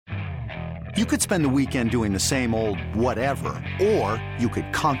You could spend the weekend doing the same old whatever, or you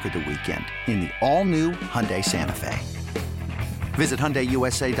could conquer the weekend in the all-new Hyundai Santa Fe. Visit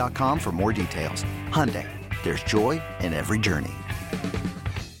HyundaiUSA.com for more details. Hyundai, there's joy in every journey.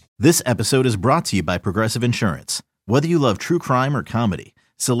 This episode is brought to you by Progressive Insurance. Whether you love true crime or comedy,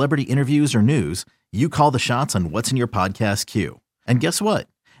 celebrity interviews or news, you call the shots on what's in your podcast queue. And guess what?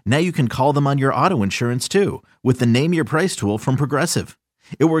 Now you can call them on your auto insurance too with the Name Your Price tool from Progressive.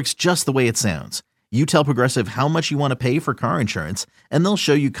 It works just the way it sounds. You tell Progressive how much you want to pay for car insurance, and they'll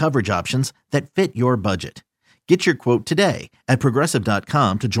show you coverage options that fit your budget. Get your quote today at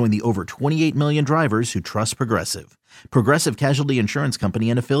Progressive.com to join the over 28 million drivers who trust Progressive. Progressive Casualty Insurance Company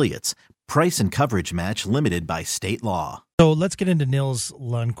and Affiliates. Price and coverage match limited by state law. So let's get into Nils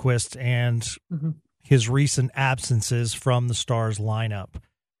Lundkvist and his recent absences from the Stars lineup.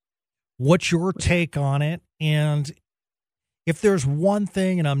 What's your take on it? And if there's one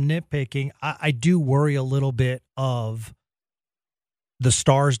thing, and I'm nitpicking, I do worry a little bit of the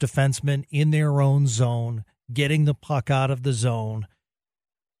Stars defensemen in their own zone, getting the puck out of the zone.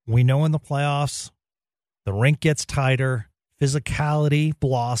 We know in the playoffs, the rink gets tighter, physicality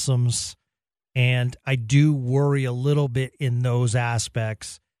blossoms, and I do worry a little bit in those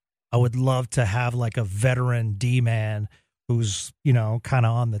aspects. I would love to have like a veteran D-man who's, kind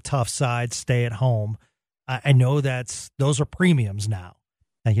of on the tough side, stay at home. I know those are premiums now.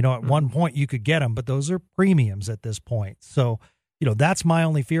 And, at one point you could get them, but those are premiums at this point. So, that's my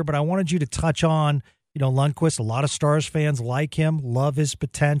only fear. But I wanted you to touch on, Lundkvist. A lot of Stars fans like him, love his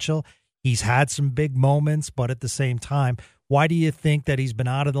potential. He's had some big moments, but at the same time, why do you think that he's been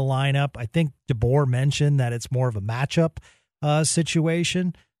out of the lineup? I think DeBoer mentioned that it's more of a matchup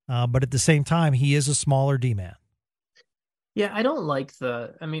situation, but at the same time, he is a smaller D-man. Yeah, I don't like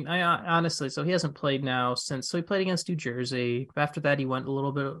I honestly, so he hasn't played now so he played against New Jersey. After that, he went a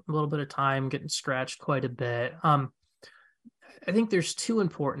little bit of time getting scratched quite a bit. I think there's two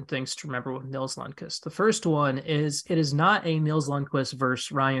important things to remember with Nils Lundkvist. The first one is it is not a Nils Lundkvist versus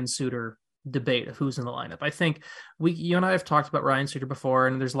Ryan Suter debate of who's in the lineup. I think you and I have talked about Ryan Suter before,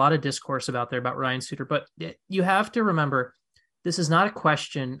 and there's a lot of discourse out there about Ryan Suter, but you have to remember this is not a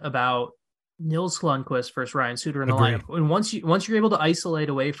question about Nils Lundkvist versus Ryan Suter in the lineup. And once you're able to isolate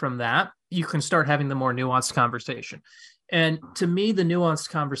away from that, you can start having the more nuanced conversation. And to me, the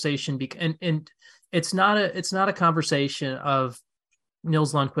nuanced conversation, and it's not a conversation of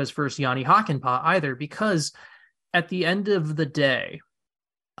Nils Lundkvist versus Jani Hakanpää either, because at the end of the day,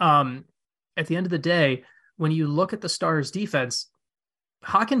 when you look at the Stars defense,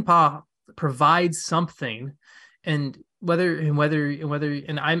 Hakanpää provides something, and I'm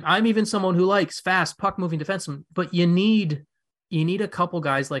even someone who likes fast puck moving defensemen, but you need a couple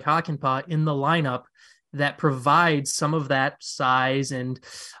guys like Hakanpää in the lineup that provide some of that size and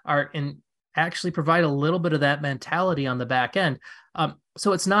actually provide a little bit of that mentality on the back end.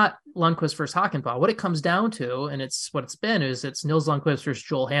 So it's not Lundkvist versus Hakanpää. What it comes down to, and it's Nils Lundkvist versus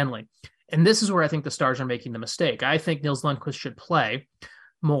Joel Hanley. And this is where I think the Stars are making the mistake. I think Nils Lundkvist should play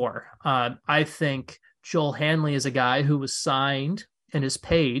more. I think Joel Hanley is a guy who was signed and is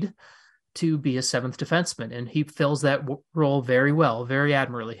paid to be a seventh defenseman, and he fills that role very well, very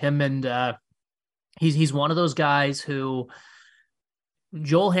admirably. He's one of those guys who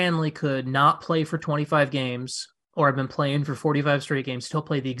Joel Hanley could not play for 25 games or have been playing for 45 straight games. He'll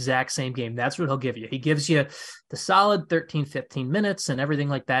play the exact same game. That's what he'll give you. He gives you the solid 13, 15 minutes and everything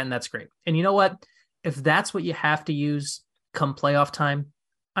like that, and that's great. And you know what? If that's what you have to use come playoff time,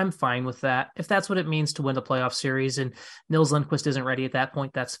 I'm fine with that. If that's what it means to win the playoff series and Nils Lundkvist isn't ready at that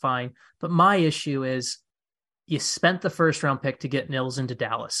point, that's fine. But my issue is you spent the first round pick to get Nils into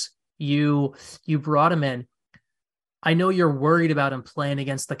Dallas. You brought him in. I know you're worried about him playing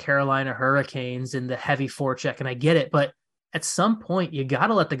against the Carolina Hurricanes in the heavy forecheck, and I get it, but at some point you got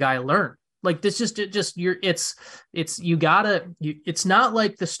to let the guy learn. Like this, it's not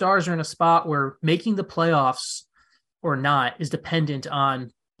like the Stars are in a spot where making the playoffs or not is dependent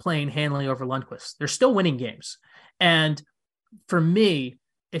on playing Hanley over Lundkvist. They're still winning games. And for me,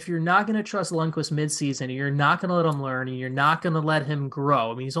 if you're not going to trust Lundkvist midseason, and you're not going to let him learn, and you're not going to let him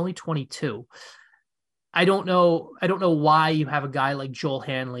grow, I mean, he's only 22. I don't know why you have a guy like Joel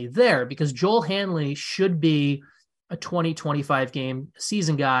Hanley there, because Joel Hanley should be a 20, 25 game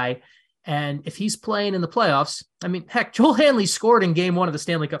season guy. And if he's playing in the playoffs, I mean, heck, Joel Hanley scored in game 1 of the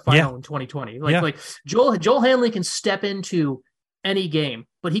Stanley Cup final in 2020. Like Joel Hanley can step into any game,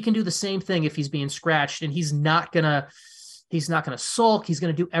 but he can do the same thing if he's being scratched, and he's not gonna sulk. He's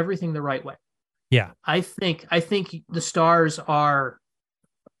gonna do everything the right way. Yeah. I think the Stars are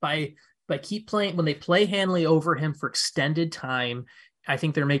by keep playing, when they play Hanley over him for extended time I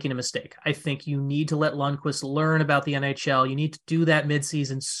think they're making a mistake. I think you need to let Lundqvist learn about the NHL. You need to do that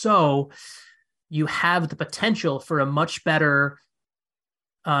midseason so you have the potential for a much better,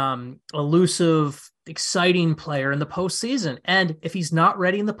 elusive, exciting player in the postseason. And if he's not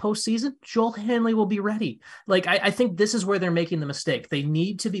ready in the postseason, Joel Hanley will be ready. Like, I think this is where they're making the mistake. They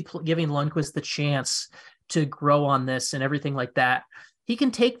need to be giving Lundqvist the chance to grow on this and everything like that. He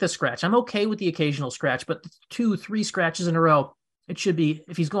can take the scratch. I'm okay with the occasional scratch, but 2-3 scratches in a row, it should be,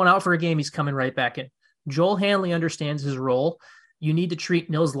 if he's going out for a game, he's coming right back in. Joel Hanley understands his role. You need to treat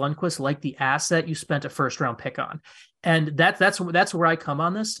Nils Lundqvist like the asset you spent a first-round pick on. And that's where I come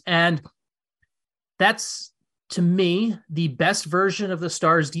on this. And that's, to me, the best version of the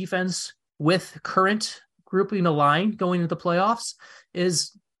Stars defense with current grouping aligned going into the playoffs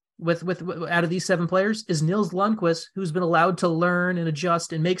is with out of these 7 players is Nils Lundqvist, who's been allowed to learn and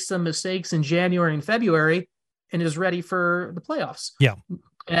adjust and make some mistakes in January and February and is ready for the playoffs. Yeah.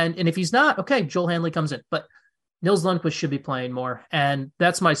 And if he's not, okay, Joel Hanley comes in. But Nils Lundqvist should be playing more. And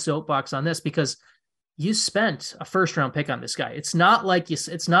that's my soapbox on this, because you spent a first-round pick on this guy. It's not like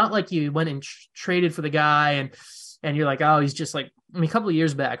you went and traded for the guy and you're like, oh, he's just like, I mean, a couple of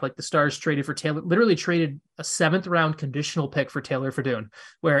years back, like the Stars traded for Taylor, literally traded a 7th-round conditional pick for Taylor Fedun,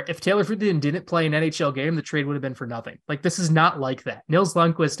 where if Taylor Fedun didn't play an NHL game, the trade would have been for nothing. Like, this is not like that. Nils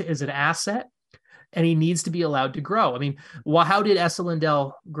Lundqvist is an asset, and he needs to be allowed to grow. I mean, how did Esa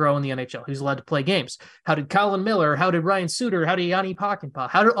Lindell grow in the NHL? He was allowed to play games. How did Colin Miller? How did Ryan Suter? How did Yanni Pakinpa?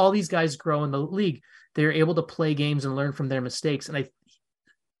 How did all these guys grow in the league? They're able to play games and learn from their mistakes. And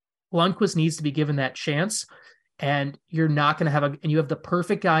Lundqvist needs to be given that chance. And you're not going to have and you have the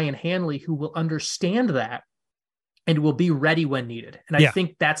perfect guy in Hanley who will understand that and will be ready when needed. And I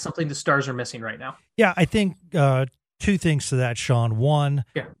think that's something the Stars are missing right now. Yeah, I think 2 things to that, Sean. One,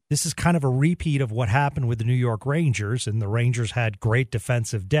 this is kind of a repeat of what happened with the New York Rangers, and the Rangers had great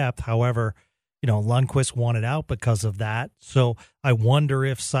defensive depth. However, Lundqvist wanted out because of that. So I wonder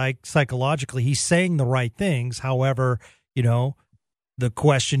if psychologically he's saying the right things. However, the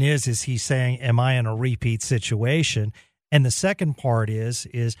question is he saying, am I in a repeat situation? And the second part is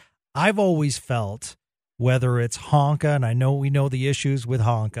I've always felt, whether it's Honka, and we know the issues with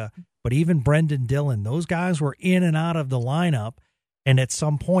Honka, but even Brendan Dillon, those guys were in and out of the lineup. And at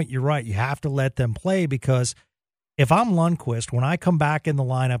some point, you're right, you have to let them play, because if I'm Lundqvist, when I come back in the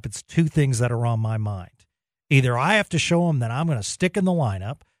lineup, it's 2 things that are on my mind. Either I have to show them that I'm going to stick in the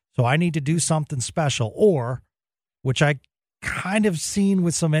lineup, so I need to do something special, or, which I kind of seen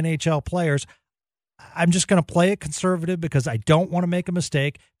with some NHL players, I'm just going to play it conservative because I don't want to make a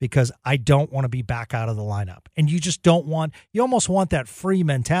mistake, because I don't want to be back out of the lineup. And you just you almost want that free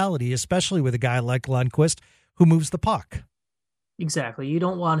mentality, especially with a guy like Lundqvist who moves the puck. Exactly. You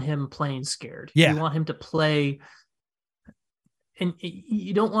don't want him playing scared. Yeah. You want him to play, and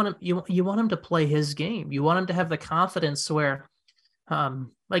you don't want him, you want him to play his game. You want him to have the confidence where,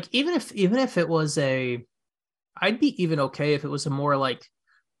 like, even if it was I'd be even okay if it was a more like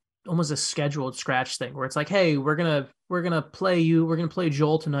almost a scheduled scratch thing where it's like, hey, we're gonna play you, we're gonna play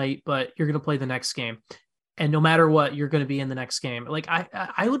Joel tonight, but you're gonna play the next game, and no matter what, you're gonna be in the next game. Like,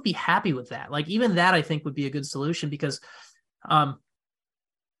 I would be happy with that. Like, even that I think would be a good solution, because I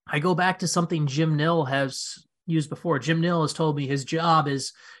go back to something Jim Nill has used before. Jim Nill has told me his job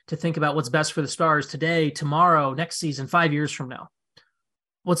is to think about what's best for the Stars today, tomorrow, next season, 5 years from now.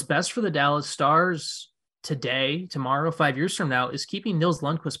 What's best for the Dallas Stars today, tomorrow, 5 years from now is keeping Nils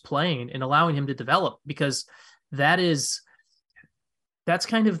Lundqvist playing and allowing him to develop, because that's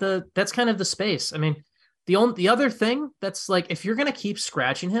kind of the space. I mean, the other thing that's like, if you're going to keep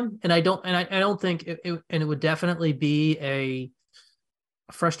scratching him, and I don't think it would definitely be a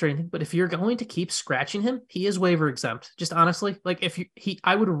frustrating thing, but if you're going to keep scratching him, he is waiver exempt. Just honestly, like,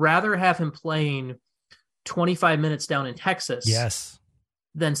 I would rather have him playing 25 minutes down in Texas. Yes.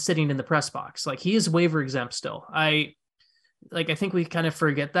 Than sitting in the press box. Like, he is waiver exempt still. I think we kind of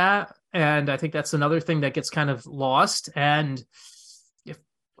forget that. And I think that's another thing that gets kind of lost. And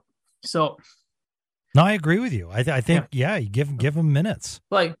no, I agree with you. I think, you give him minutes.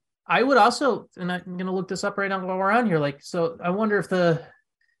 Like, I would also, and I'm going to look this up right now while we're on here. Like, so I wonder if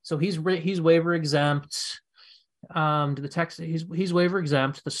he's waiver exempt. To the Texas, he's waiver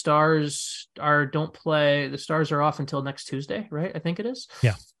exempt. The Stars don't play. The Stars are off until next Tuesday, right? I think it is.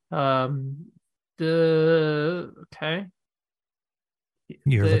 Yeah. Okay.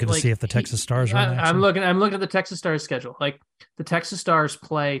 You're looking to see if the Texas Stars are in action? I'm looking at the Texas Stars schedule. Like, the Texas Stars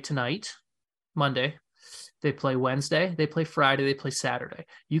play tonight, Monday. They play Wednesday. They play Friday. They play Saturday.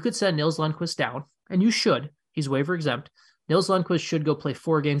 You could send Nils Lundqvist down, and you should. He's waiver exempt. Nils Lundqvist should go play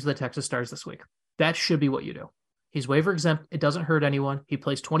 4 games with the Texas Stars this week. That should be what you do. He's waiver exempt. It doesn't hurt anyone. He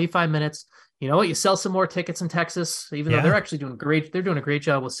plays 25 minutes. You know what? You sell some more tickets in Texas, even though they're actually doing great. They're doing a great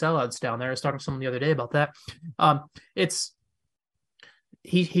job with sellouts down there. I was talking to someone the other day about that.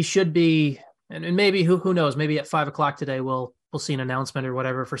 He should be, and maybe who knows? Maybe at 5:00 today we'll see an announcement or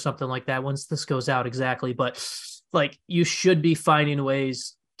whatever for something like that once this goes out exactly. But like, you should be finding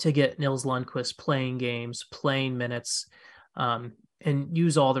ways to get Nils Lundkvist playing games, playing minutes, and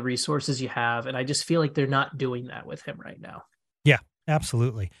use all the resources you have. And I just feel like they're not doing that with him right now. Yeah,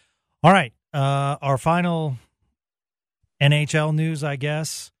 absolutely. All right. Our final NHL news, I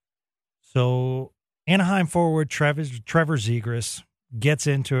guess. So Anaheim forward Trevor Zegras gets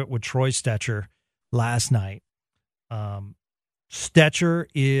into it with Troy Stecher last night. Stecher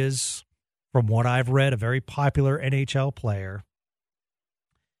is, from what I've read, a very popular NHL player.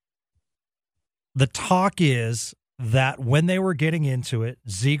 The talk is that when they were getting into it,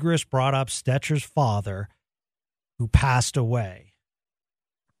 Zegras brought up Stecher's father, who passed away.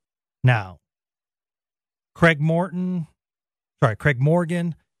 Now, Craig Morgan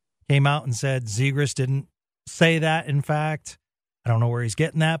came out and said Zegras didn't say that, in fact. I don't know where he's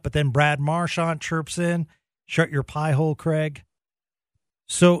getting that, but then Brad Marchand chirps in, shut your pie hole, Craig.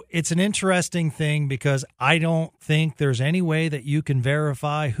 So it's an interesting thing because I don't think there's any way that you can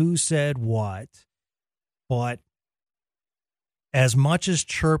verify who said what. But as much as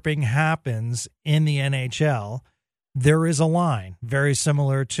chirping happens in the NHL, there is a line very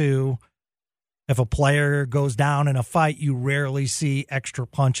similar to if a player goes down in a fight, you rarely see extra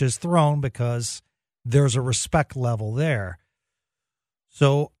punches thrown because there's a respect level there.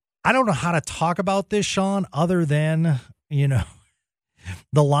 So I don't know how to talk about this, Sean, other than,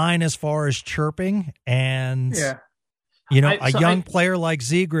 the line as far as chirping and, a young player like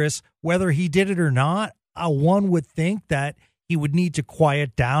Zegras, whether he did it or not, one would think that he would need to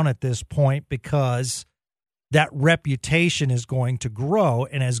quiet down at this point because that reputation is going to grow.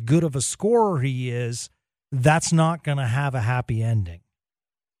 And as good of a scorer he is, that's not going to have a happy ending.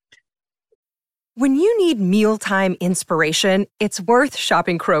 When you need mealtime inspiration, it's worth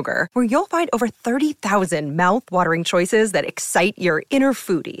shopping Kroger, where you'll find over 30,000 mouth-watering choices that excite your inner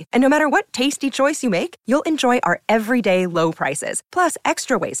foodie. And no matter what tasty choice you make, you'll enjoy our everyday low prices, plus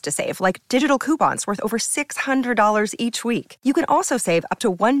extra ways to save, like digital coupons worth over $600 each week. You can also save up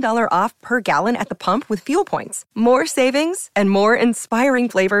to $1 off per gallon at the pump with fuel points. More savings and more inspiring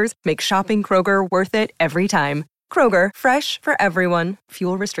flavors make shopping Kroger worth it every time. Kroger, fresh for everyone.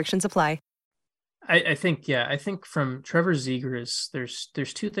 Fuel restrictions apply. I think from Trevor Zegras,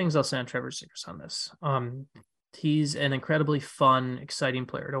 there's two things I'll say on Trevor Zegras on this. He's an incredibly fun, exciting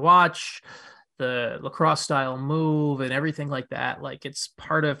player to watch. The lacrosse style move and everything like that, like it's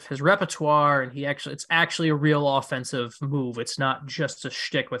part of his repertoire, and it's actually a real offensive move. It's not just a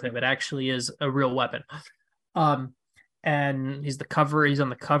shtick with him. It actually is a real weapon. And he's on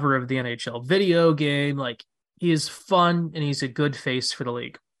the cover of the NHL video game. Like, he is fun and he's a good face for the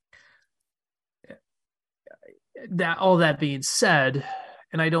league. That all that being said,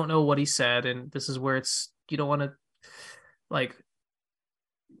 and I don't know what he said, and this is where you don't want to, like,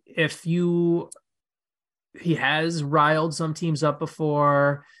 he has riled some teams up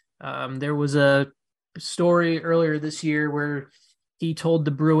before. There was a story earlier this year where he told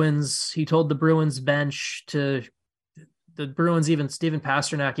the Bruins bench to the Bruins, even Steven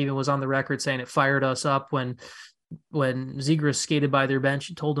Pasternak even was on the record saying it fired us up when Zegras skated by their bench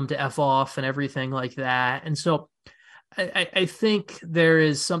and told them to F off and everything like that. And so I think there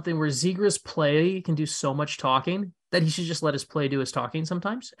is something where Zegras' play can do so much talking that he should just let his play do his talking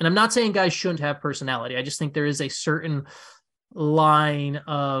sometimes. And I'm not saying guys shouldn't have personality. I just think there is a certain line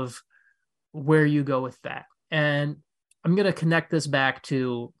of where you go with that. And I'm going to connect this back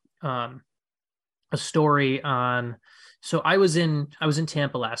to a story on. So I was in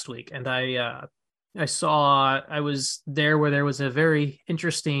Tampa last week, and I was there where there was a very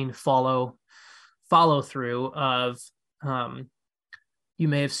interesting follow through of, you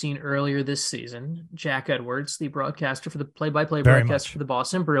may have seen earlier this season, Jack Edwards, the broadcaster for the play-by-play broadcaster for the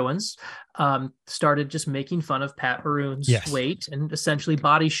Boston Bruins, started just making fun of Pat Maroon's weight and essentially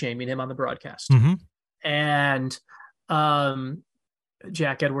body shaming him on the broadcast. Mm-hmm. And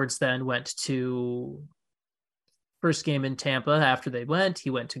Jack Edwards then went to first game in Tampa. After he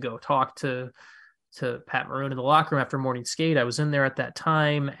went to go talk to Pat Maroon in the locker room after morning skate. I was in there at that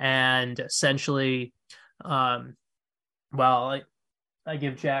time, and essentially, I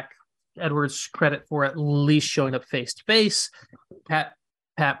give Jack Edwards credit for at least showing up face to face. Pat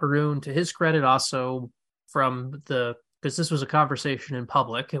Maroon, to his credit, also because this was a conversation in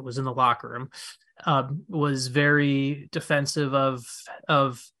public, it was in the locker room, was very defensive of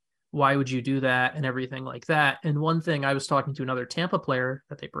why would you do that and everything like that. And one thing, I was talking to another Tampa player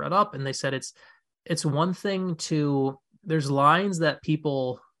that they brought up, and they said it's one thing to, there's lines that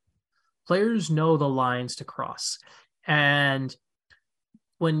players know the lines to cross. And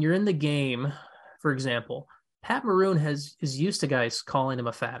when you're in the game, for example, Pat Maroon is used to guys calling him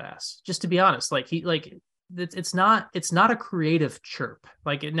a fat ass, just to be honest. It's not a creative chirp.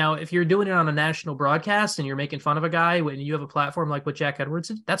 Like, now, if you're doing it on a national broadcast and you're making fun of a guy when you have a platform like what Jack Edwards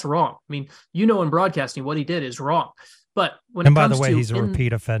did, that's wrong. I mean, in broadcasting, what he did is wrong. But when and by the way, he's a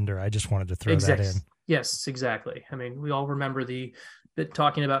repeat offender. I just wanted to throw that in. Yes, exactly. I mean, we all remember the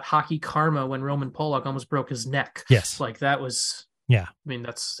talking about hockey karma when Roman Polak almost broke his neck. Yes, like that was. Yeah, I mean,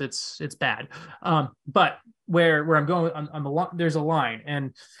 it's bad. But where I'm going on the there's a line,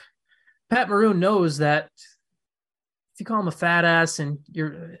 and Pat Maroon knows that if you call him a fat ass and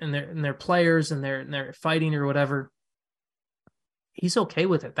they're players and they're fighting or whatever, he's okay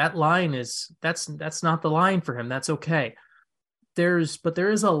with it. That line that's not the line for him. That's okay. There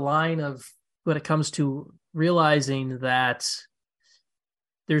is a line of when it comes to realizing that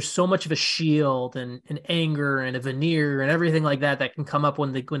there's so much of a shield and anger and a veneer and everything like that can come up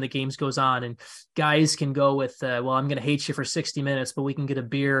when the games goes on, and guys can go with, well, I'm going to hate you for 60 minutes, but we can get a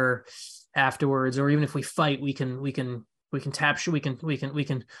beer afterwards. Or even if we fight, we can tap you. We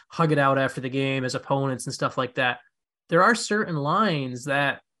can hug it out after the game as opponents and stuff like that. There are certain lines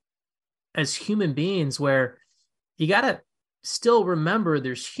that as human beings where you got to still remember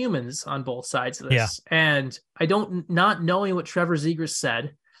there's humans on both sides of this. Yeah. And not knowing what Trevor Zegras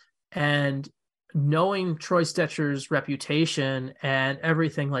said and knowing Troy Stetcher's reputation and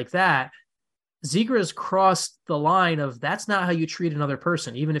everything like that, Zegras crossed the line of that's not how you treat another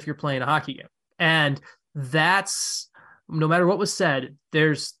person, even if you're playing a hockey game. And that's, no matter what was said,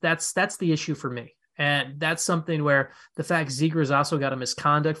 that's the issue for me. And that's something where the fact Zegras also got a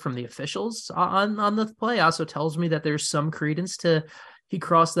misconduct from the officials on the play also tells me that there's some credence to he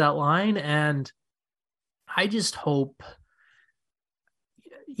crossed that line. And I just hope,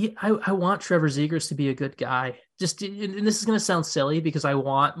 I want Trevor Zegras to be a good guy. And this is going to sound silly because I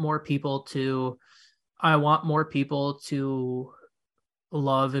want more people to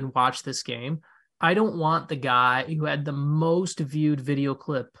love and watch this game. I don't want the guy who had the most viewed video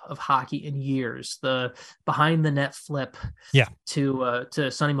clip of hockey in years, the behind the net flip, to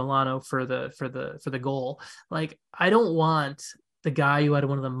Sonny Milano for the goal. Like, I don't want the guy who had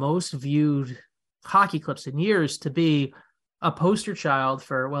one of the most viewed hockey clips in years to be a poster child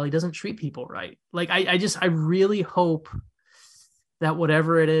for, well, he doesn't treat people right. Like, I really hope that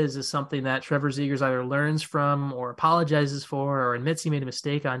whatever it is something that Trevor Zegras either learns from or apologizes for or admits he made a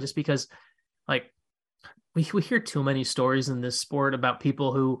mistake on, just because, like, we hear too many stories in this sport about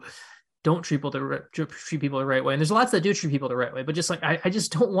people who don't treat people the right way. And there's lots that do treat people the right way, but just like, I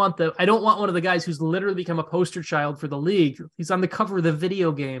just don't want one of the guys who's literally become a poster child for the league. He's on the cover of the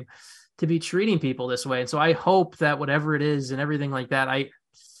video game to be treating people this way. And so I hope that whatever it is and everything like that, I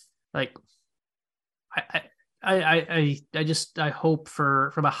hope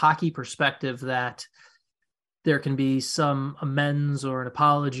from a hockey perspective that there can be some amends or an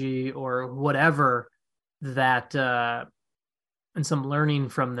apology or whatever that, and some learning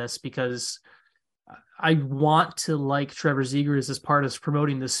from this, because I want to like Trevor Zegras as part of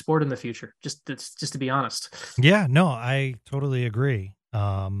promoting this sport in the future. Just to be honest. Yeah, no, I totally agree.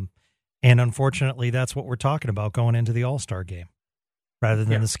 And unfortunately, that's what we're talking about going into the All-Star game, rather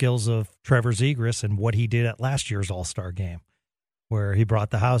than the skills of Trevor Zegras and what he did at last year's All-Star game, where he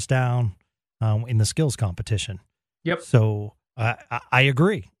brought the house down in the skills competition. Yep. So I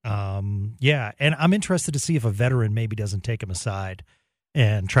agree. Yeah. And I'm interested to see if a veteran maybe doesn't take him aside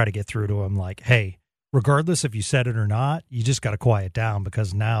and try to get through to him like, hey, regardless if you said it or not, you just got to quiet down,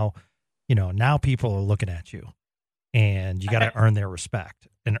 because now people are looking at you and you got to earn their respect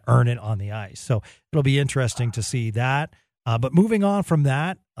and earn it on the ice. So it'll be interesting to see that. But moving on from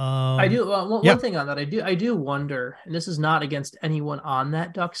that, I do one thing on that. I do wonder, and this is not against anyone on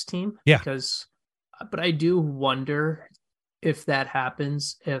that Ducks team, but I do wonder if that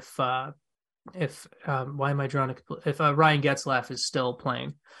happens, if Ryan Getzlaf is still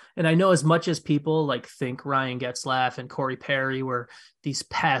playing. And I know as much as people like think Ryan Getzlaf and Corey Perry were these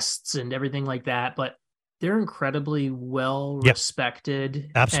pests and everything like that, but they're incredibly well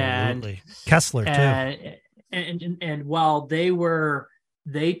respected. Absolutely. Kessler too. And while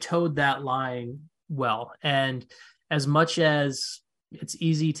they towed that line well, and as much as it's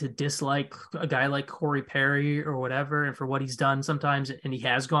easy to dislike a guy like Corey Perry or whatever, and for what he's done sometimes, and he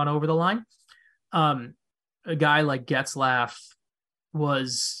has gone over the line, a guy like Getzlaf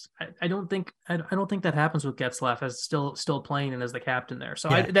was I don't think that happens with Getzlaf as still playing and as the captain there. So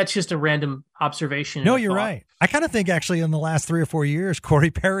Yeah. that's just a random observation. No, you're right. I kind of think actually in the last 3 or 4 years,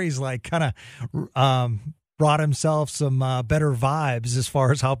 Corey Perry's like kind of brought himself some better vibes as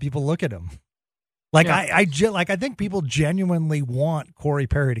far as how people look at him. Like I think people genuinely want Corey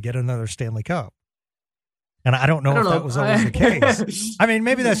Perry to get another Stanley Cup. And I don't know if that was always the case. I mean,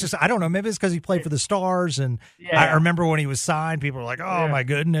 maybe that's just, I don't know. Maybe it's because he played for the Stars. And I remember when he was signed, people were like, oh, my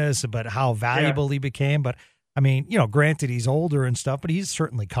goodness, but how valuable he became. But I mean, granted, he's older and stuff, but he's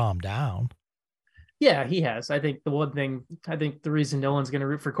certainly calmed down. Yeah, he has. I think the reason no one's going to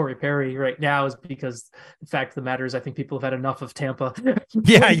root for Corey Perry right now is because the fact of the matter is I think people have had enough of Tampa.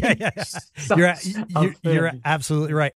 Yeah. You're absolutely right.